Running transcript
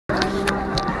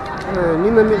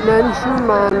Liebe Mitmenschen,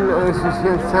 es ist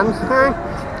jetzt Samstag.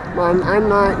 Meinen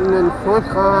einleitenden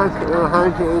Vortrag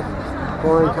halte ich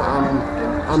heute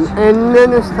am Ende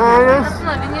des Tages.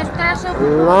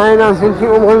 Leider sind die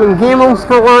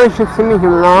Umgebungsgeräusche ziemlich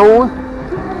laut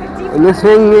und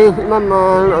deswegen gehe ich immer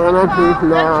mal relativ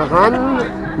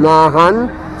nah ran.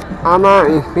 Aber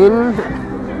ich bin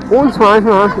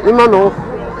unzweifelhaft immer noch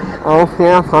auf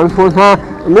der Frankfurter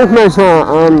Buchmesse.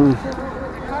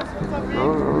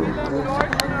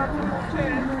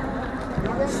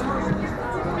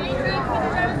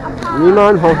 Wie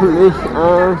man hoffentlich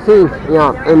sieht.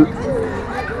 Ja,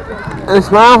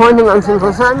 es war heute ganz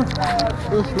interessant.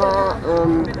 Ich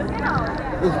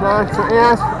war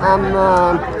zuerst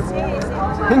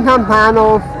hinterm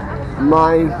Bahnhof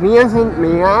bei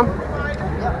wirsindmehr.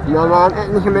 Da waren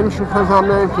etliche Menschen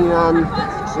versammelt, die dann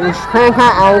später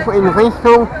auch in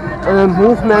Richtung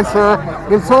Buchmesse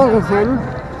gezogen sind.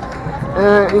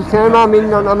 Ich selber bin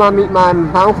dann aber mit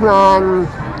meinem Bauchladen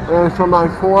schon mal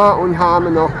vor und habe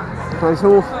noch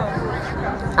versucht,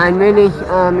 ein wenig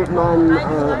mit meinen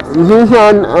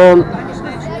Büchern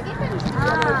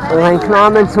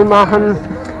Reklame zu machen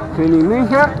für die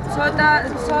Bücher.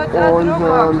 Und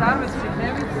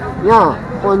ja,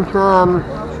 und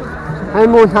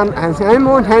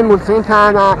Helmut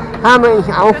Seethaler habe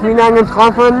ich auch wieder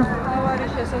getroffen.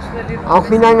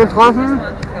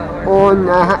 Und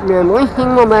er hat mir im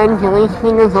richtigen Moment die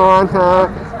richtige Sorte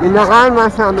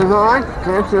Mineralwasser besorgt.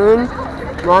 Sehr schön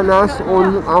war das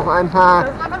und auch ein paar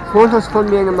Fotos von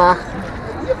mir gemacht.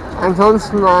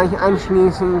 Ansonsten war ich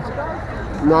anschließend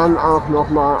dann auch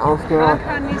nochmal auf der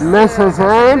Messe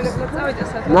selbst.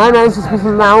 Leider ist es ein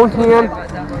bisschen laut hier,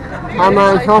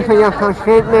 aber ich hoffe, ihr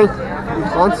versteht mich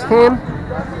trotzdem.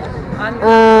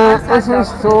 Es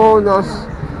ist so, dass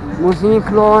Musik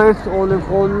läuft ohne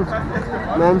Grund,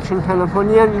 Menschen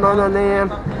telefonieren in meiner Nähe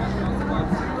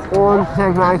und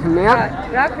dergleichen mehr.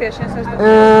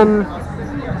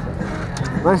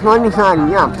 Was wollte ich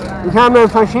sagen? Ja, ich habe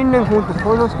verschiedene gute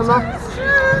Fotos gemacht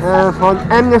von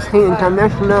Amnesty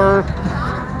International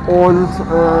und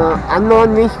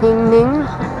anderen wichtigen Dingen.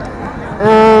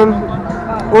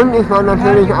 Und ich war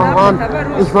natürlich auch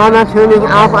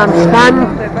am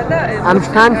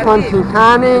Stand von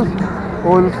Titanic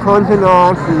und konnte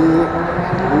dort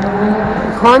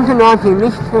die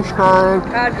Lichtgestalt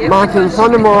Martin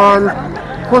Sonneborn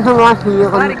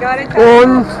fotografieren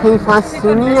und die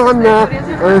faszinierende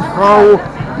Frau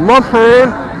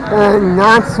Moppel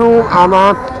dazu,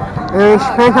 aber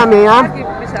später mehr.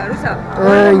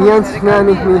 Jetzt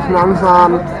werde ich mich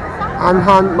langsam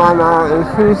anhand meiner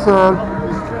Füße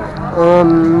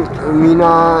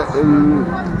wieder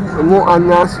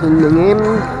woanders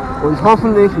hinbegeben und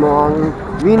hoffentlich morgen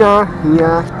wieder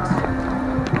hier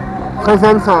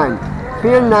präsent sein.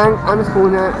 Vielen Dank, alles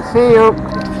Gute, see you!